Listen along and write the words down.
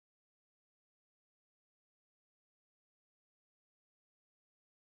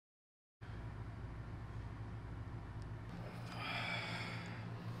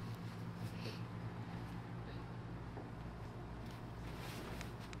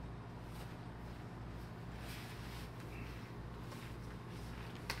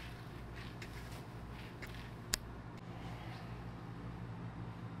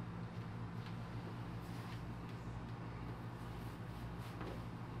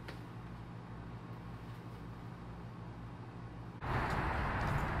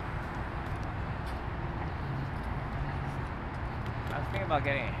about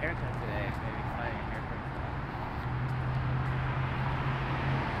getting a haircut today, maybe finding a haircut.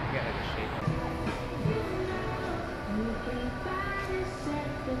 Get like a shape.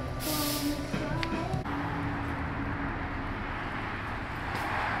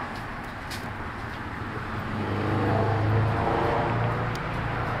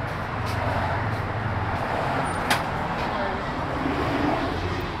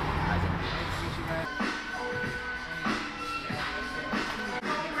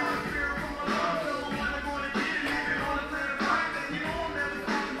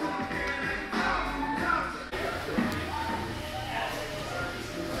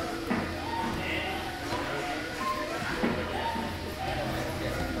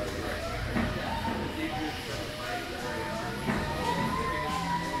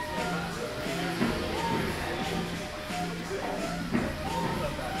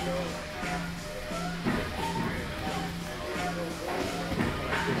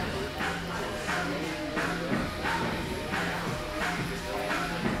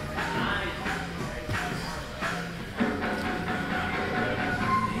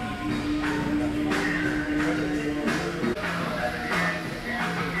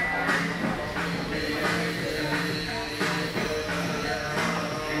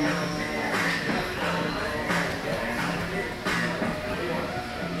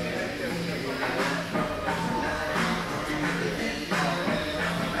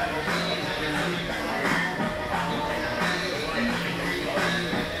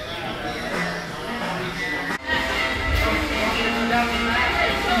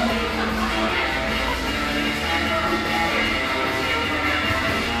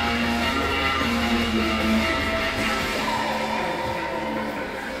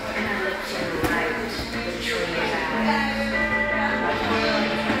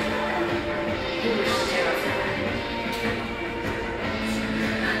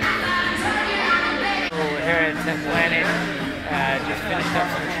 Planet, just finished up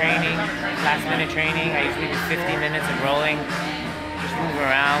some training, last minute training. I usually do 50 minutes of rolling, just move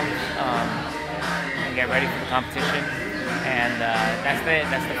around and get ready for the competition. And that's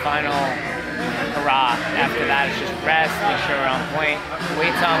the final hurrah. After that, it's just rest, make sure we're on point.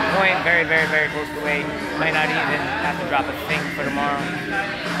 Weight's on point, very, very, very close to weight. Might not even have to drop a thing for tomorrow.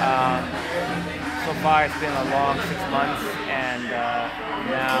 So far, it's been a long 6 months, and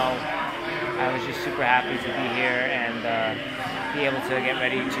now I was just super happy to be here and be able to get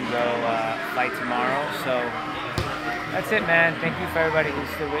ready to go fight tomorrow. So that's it, man. Thank you for everybody who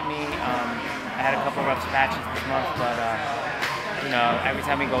stood with me. I had a couple rough patches this month, but you know, every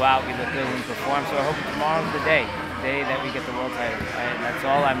time we go out, we look good when we perform. So I hope tomorrow's the day that we get the world title. That's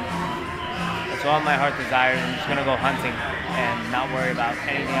all my heart desires. I'm just gonna go hunting and not worry about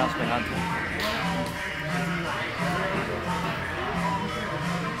anything else but hunting.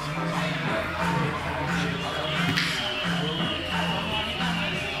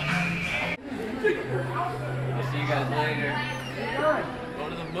 I'll see you guys later. Go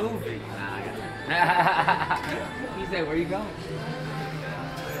to the movie. He said, where you going?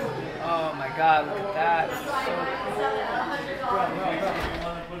 Oh my God, look at that. It's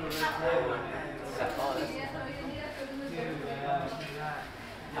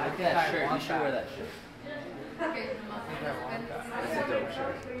I like that shirt. You should wear that shirt. That's a dope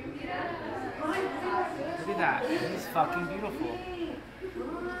shirt. Look at that. He's fucking beautiful.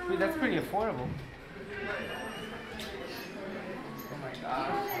 Dude, that's pretty affordable. Oh my God.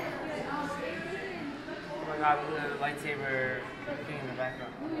 Oh my God, look at the lightsaber thing in the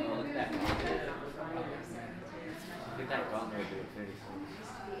background. Oh, look at that. Look at that gauntlet, dude. 36.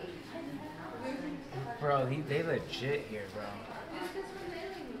 Bro, they legit here, bro.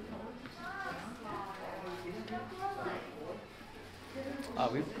 Oh,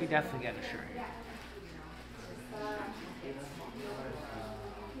 we definitely get a shirt here.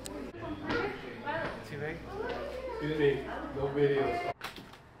 Too big? Excuse me, no videos.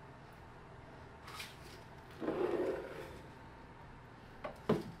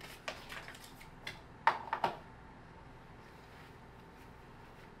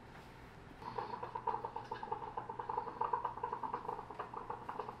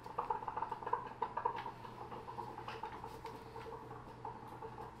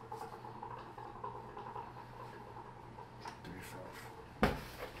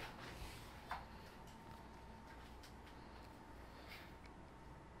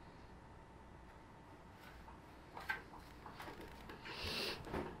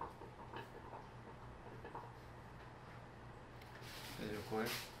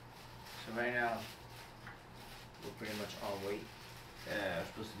 So right now, we're pretty much on weight. We're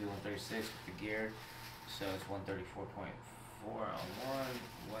supposed to do 136 with the gear, so it's 134.5 on one,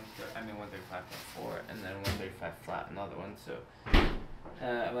 135.4, and then 135 flat, another one. So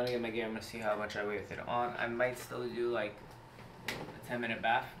I'm gonna get my gear. I'm gonna see how much I weigh with it on. I might still do like a 10-minute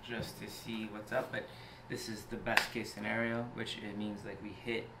bath just to see what's up, but this is the best case scenario, which it means like we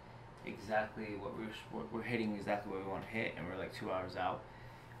hit exactly what we're hitting exactly what we want to hit, and we're like 2 hours out,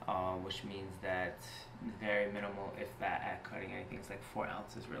 which means that very minimal, if that, at cutting anything. It's like 4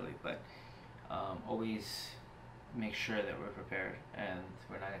 ounces really, but always make sure that we're prepared and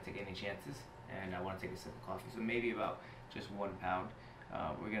we're not gonna take any chances. And I want to take a sip of coffee, so maybe about just 1 pound.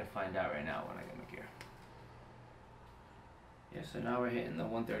 We're gonna find out right now when I get my gear. Yeah, so now we're hitting the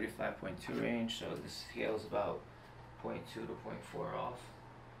 135.2 range, so the scale is about 0.2 to 0.4 off.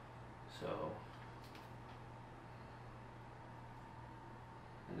 So,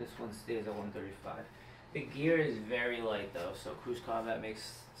 and this one stays at 135. The gear is very light though, so Cruise Combat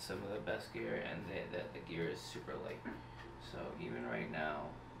makes some of the best gear, and the gear is super light. So even right now,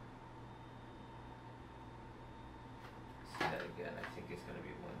 see that again, I think it's gonna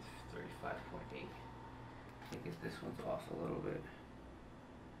be 135.8. I think this one's off a little bit.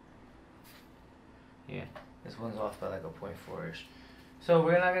 Yeah, this one's off by like a 0.4-ish. So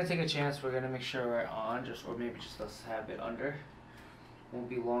we're not gonna take a chance. We're gonna make sure we're on, or maybe just let's have it under. Won't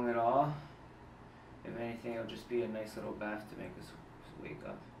be long at all. If anything, it'll just be a nice little bath to make us wake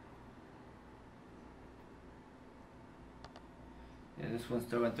up. Yeah, this one's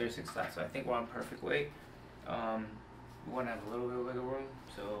still at 36 flat, so I think we're on perfect weight. We want to have a little bit of wiggle room,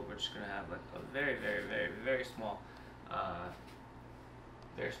 so we're just gonna have like a very small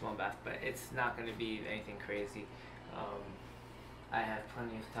bath, but it's not gonna be anything crazy. I have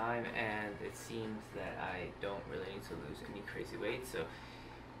plenty of time, and it seems that I don't really need to lose any crazy weight. So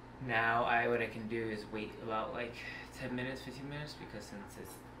now what I can do is wait about like 10 minutes, 15 minutes, because since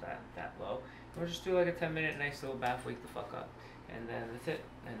it's that low, we'll just do like a 10-minute nice little bath, wake the fuck up, and then that's it.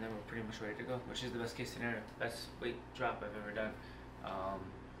 And then we're pretty much ready to go, which is the best case scenario, best weight drop I've ever done.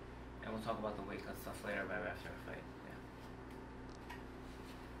 And we'll talk about the weight cut stuff later, right after our fight. Yeah.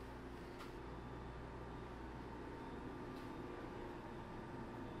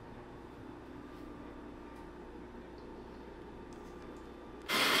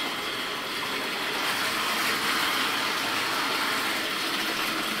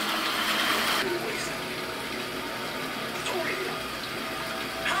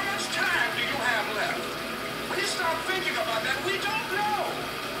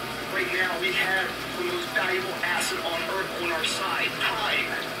 We have the most valuable asset on Earth on our side, time.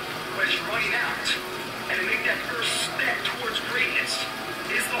 But it's running out. And to make that first step towards greatness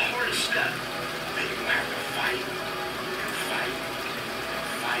is the hardest step. And you have to fight, and fight, and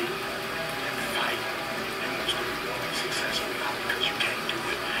fight, and fight. And most of you won't be successful, not because you can't do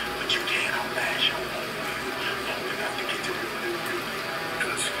it, but you can't outlast your own will long enough to get to the real you.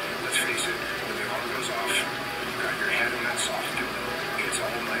 Because, let's face it, when the alarm goes off, you got your head on that soft pillow. It's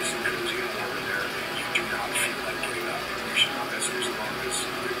all nice and cozy and warm in there. You do not feel like getting up. You should not mess as long as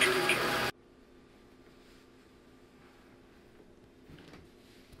you're drinking.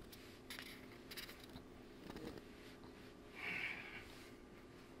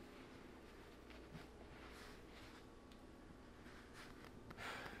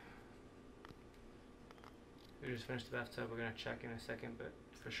 We just finished the bathtub. We're gonna check in a second, but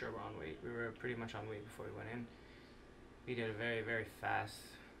for sure we're on weight. We were pretty much on weight before we went in. We did a very fast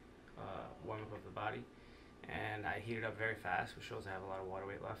warm-up of the body, and I heated up very fast, which shows I have a lot of water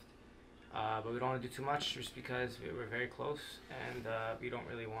weight left. But we don't want to do too much, just because we're very close, and we don't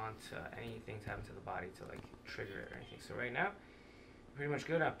really want anything to happen to the body to like trigger it or anything. So right now, we're pretty much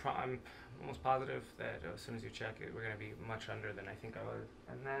good. I'm almost positive that as soon as you check it, we're gonna be much under than I think I was.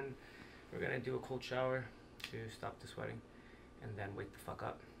 And then we're gonna do a cold shower to stop the sweating, and then wake the fuck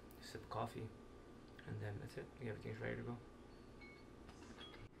up, sip coffee. And then that's it. Everything's ready to go.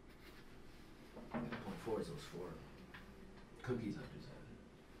 0.4 is those 4 cookies I just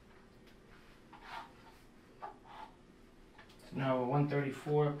had. So now we're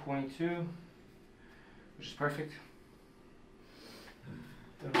 134.2, which is perfect.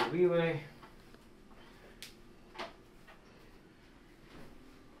 Then the relay.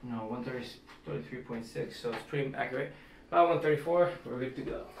 No, 133.6, so it's pretty accurate. About 134, we're good to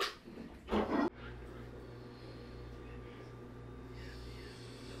go.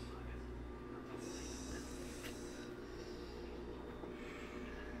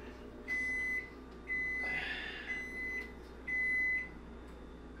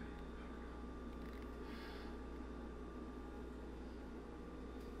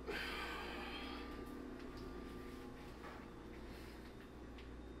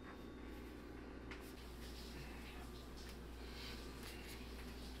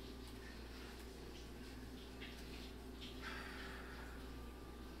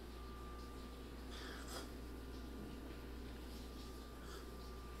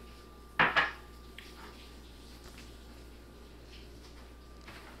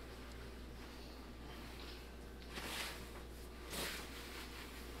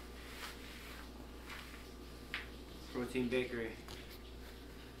 Protein Bakery.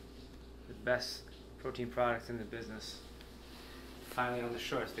 The best protein products in the business. Finally on the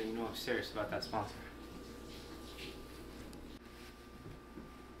shorts, then you know I'm serious about that sponsor.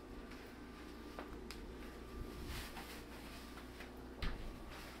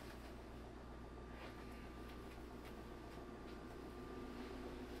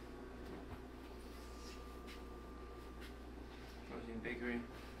 Protein Bakery.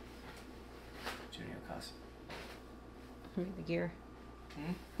 Junior Casa. Who made the gear?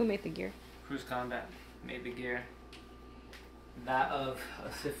 Hmm? Who made the gear? Cruise Combat made the gear. That of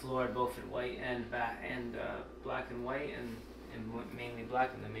a Sith Lord, both in white and black and white, and mainly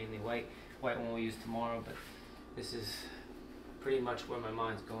black and then mainly white. White one we'll use tomorrow, but this is pretty much where my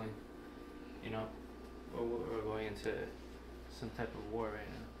mind's going. You know, we're going into some type of war right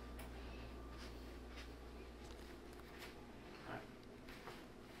now.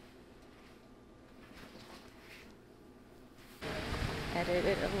 Edit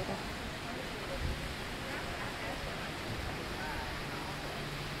it a little.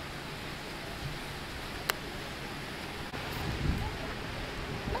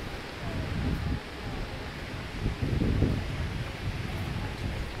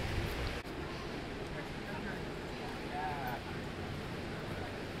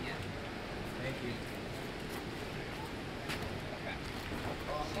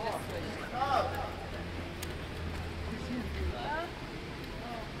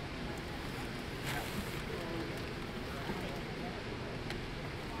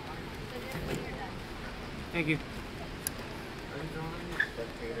 Thank you.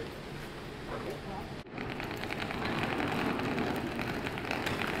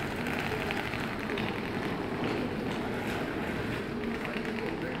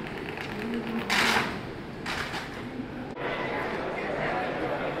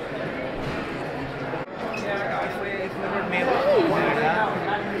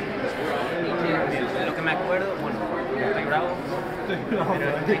 Lo que me acuerdo, bueno, estoy bravo, pero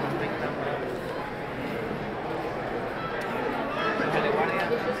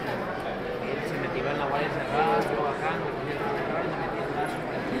se metió en la guardia cerrada, estuvo bajando, me metí el brazo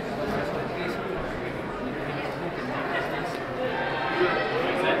del piso.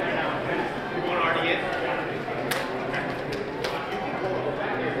 Male,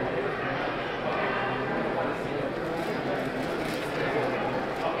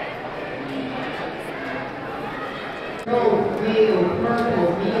 purple, male,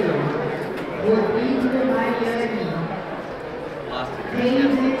 Gordillo Miami.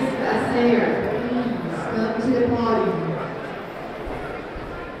 David Acer, please come to the podium.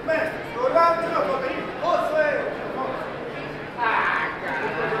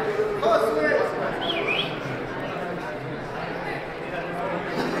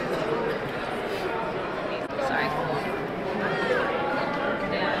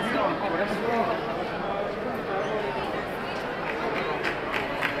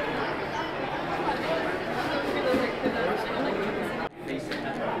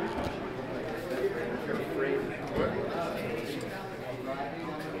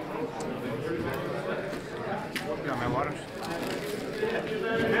 Got my waters.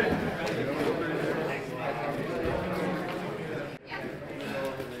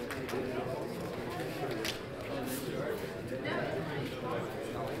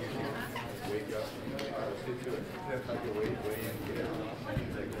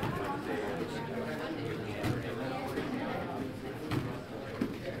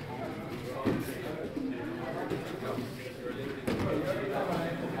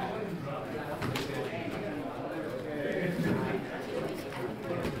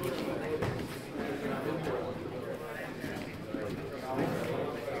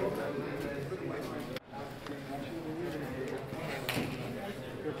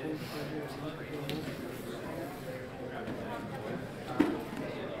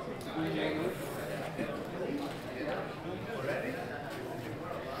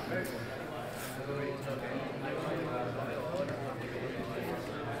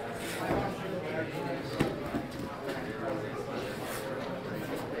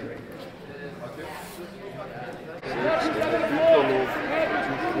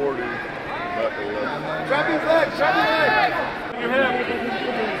 Drop your leg, drop your leg. Your head.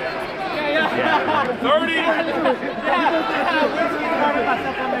 Yeah. 30.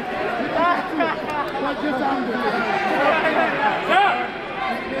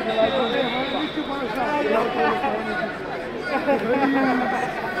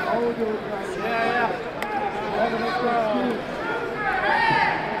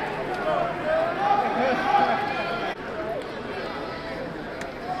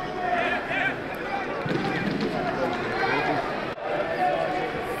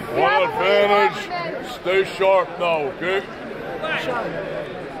 advantage. Stay sharp now, okay?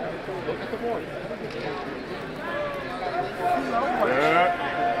 Yeah.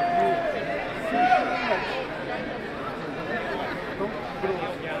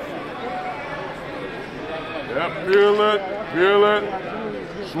 Yeah, feel it.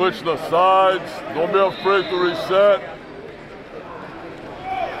 Switch the sides. Don't be afraid to reset.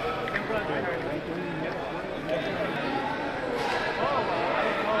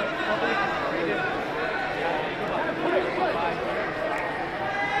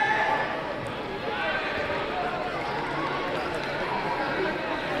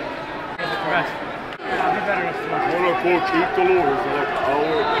 Coach Italo is like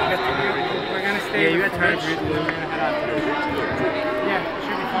We're gonna stay. Yeah, you got time. We're gonna head out there. Yeah,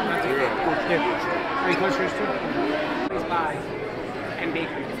 should be fun. That's good. Coach Dip. Are you Coach Rich too? Please buy and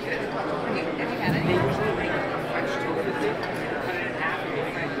bakery. Have you had it? They usually make French toast with it, cut it in half, and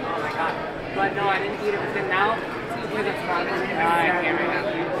make it. Oh my god! But no, I didn't eat it. But then now, with the fun, I can't right now.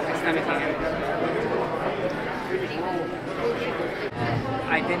 My stomach can't.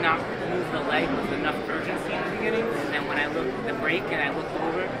 I did not move the leg with enough urgency in the beginning, and then when I looked at the break and I looked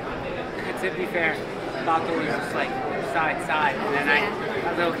over, to be fair, Bato was just like side, and then I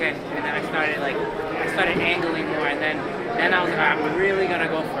was like, okay, and then I started angling more, and then I was like, I'm really gonna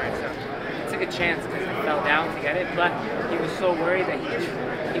go for it. So I took a chance because I fell down to get it, but he was so worried that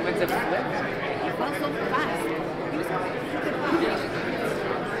he went to flip. He fell so fast.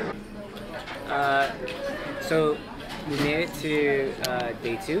 So we made it to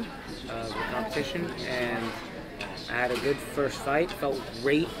day 2 of the competition, and I had a good first fight. Felt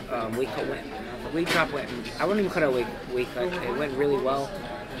great. Weight drop went. I wouldn't even cut a weight cut. It went really well.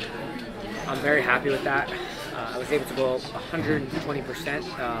 I'm very happy with that. I was able to go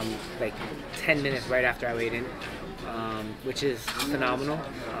 120%, like 10 minutes right after I weighed in, which is phenomenal.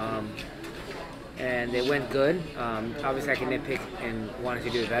 And it went good. Obviously I can nitpick and wanted to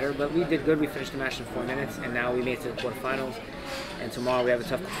do it better, but we did good. We finished the match in 4 minutes, and now we made it to the quarterfinals. And tomorrow we have a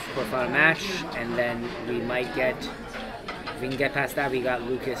tough quarterfinal match, and then we might get, if we can get past that, we got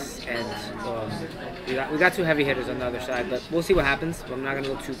Lucas and we got 2 heavy hitters on the other side, but we'll see what happens. I'm not gonna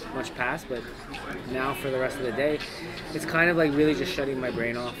go too much past, but now for the rest of the day, it's kind of like really just shutting my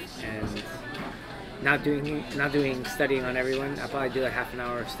brain off and not doing studying on everyone. I'll probably do like half an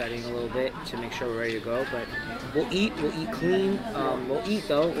hour of studying a little bit to make sure we're ready to go. But we'll eat clean. We'll eat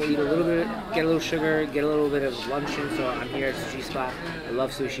a little bit, get a little sugar, get a little bit of luncheon. So I'm here at Sushi Spot. I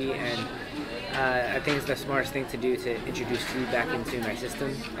love sushi, and I think it's the smartest thing to do to introduce food back into my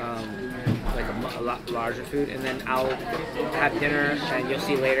system, like a lot larger food. And then I'll have dinner, and you'll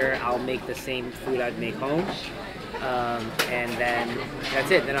see later I'll make the same food I'd make home. And then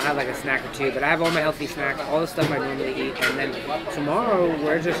that's it. Then I'll have like a snack or 2. But I have all my healthy snacks, all the stuff I normally eat. And then tomorrow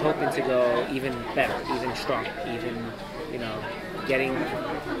we're just hoping to go even better, even stronger, even, you know, getting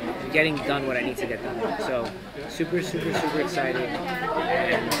done what I need to get done. So super excited.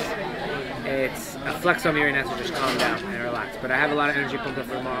 And it's a flex on me right now to just calm down and relax. But I have a lot of energy pumped up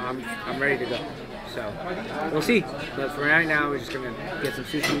for tomorrow. I'm ready to go. So we'll see. But for right now, we're just gonna get some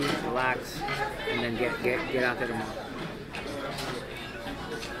sushi, relax, and then get out there tomorrow.